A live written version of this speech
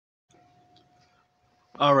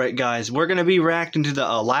Alright guys, we're going to be reacting to the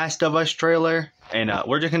Last of Us trailer, and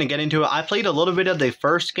we're just going to get into it. I played a little bit of the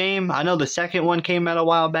first game. I know the second one came out a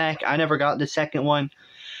while back. I never got the second one.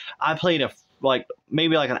 I played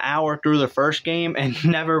maybe an hour through the first game and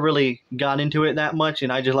never really got into it that much,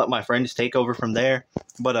 and I just let my friends take over from there.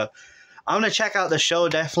 But I'm going to check out the show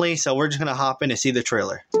definitely, so we're just going to hop in and see the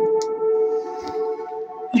trailer.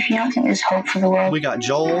 If you don't think there's hope for the world, We got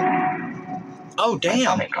Joel. Oh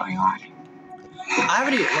damn! what's going on? I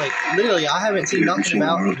haven't even, literally, I haven't seen nothing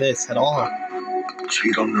about this at all. So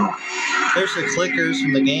you don't know. There's the clickers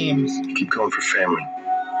from the games. You keep going for family.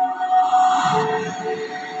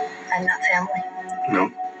 I'm not family.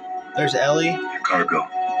 No, There's Ellie. you're cargo.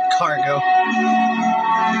 Cargo.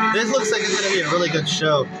 This looks like it's going to be a really good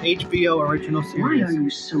show. HBO original Why series. are you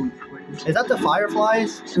so important? Is that the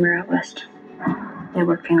Fireflies? Somewhere out west, they're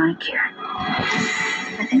working on a cure.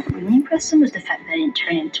 I think what really impressed them was the fact that I didn't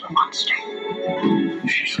turn into a monster.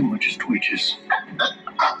 If she so much as twitches.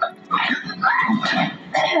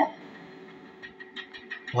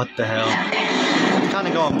 What the hell? It's kind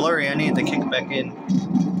of going blurry. I need to kick back in.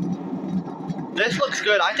 This looks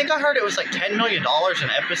good. I think I heard it was like $10 million an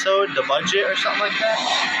episode, the budget or something like that.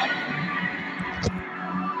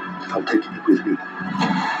 I'm taking it with me.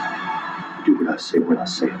 Do what I say when I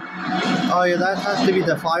say it. Oh yeah, that has to be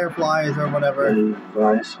the Fireflies or whatever. Any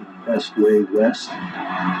advice on the best way west?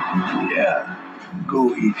 Yeah,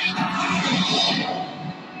 go east.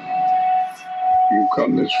 You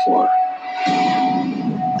come this far.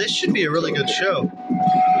 This should be a really good show.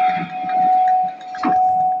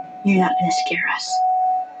 You're not gonna scare us.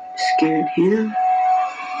 Scared him?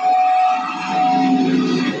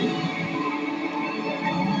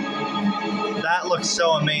 That looks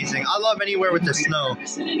so amazing. I love Anywhere with the Snow.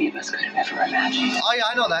 Than any of us could have ever imagined. Oh yeah,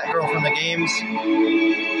 I know that girl from the games.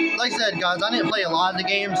 Like I said, guys, I didn't play a lot of the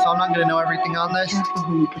games, so I'm not going to know everything on this. Careful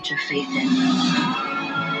who you put your faith in.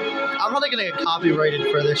 I'm probably going to get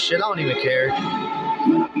copyrighted for this shit. I don't even care. You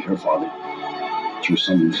might not be her father. It's your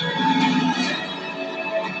son's.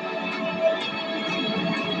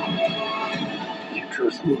 You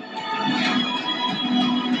trust me?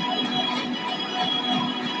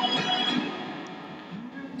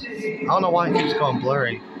 I don't know why it keeps going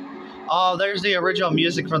blurry. Oh, there's the original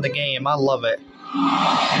music from the game. I love it.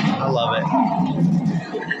 I love it.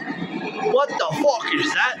 What the fuck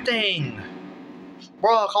is that thing?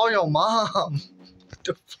 Bro, call your mom.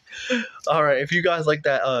 Alright, if you guys like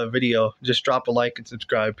that video, just drop a like and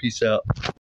subscribe. Peace out.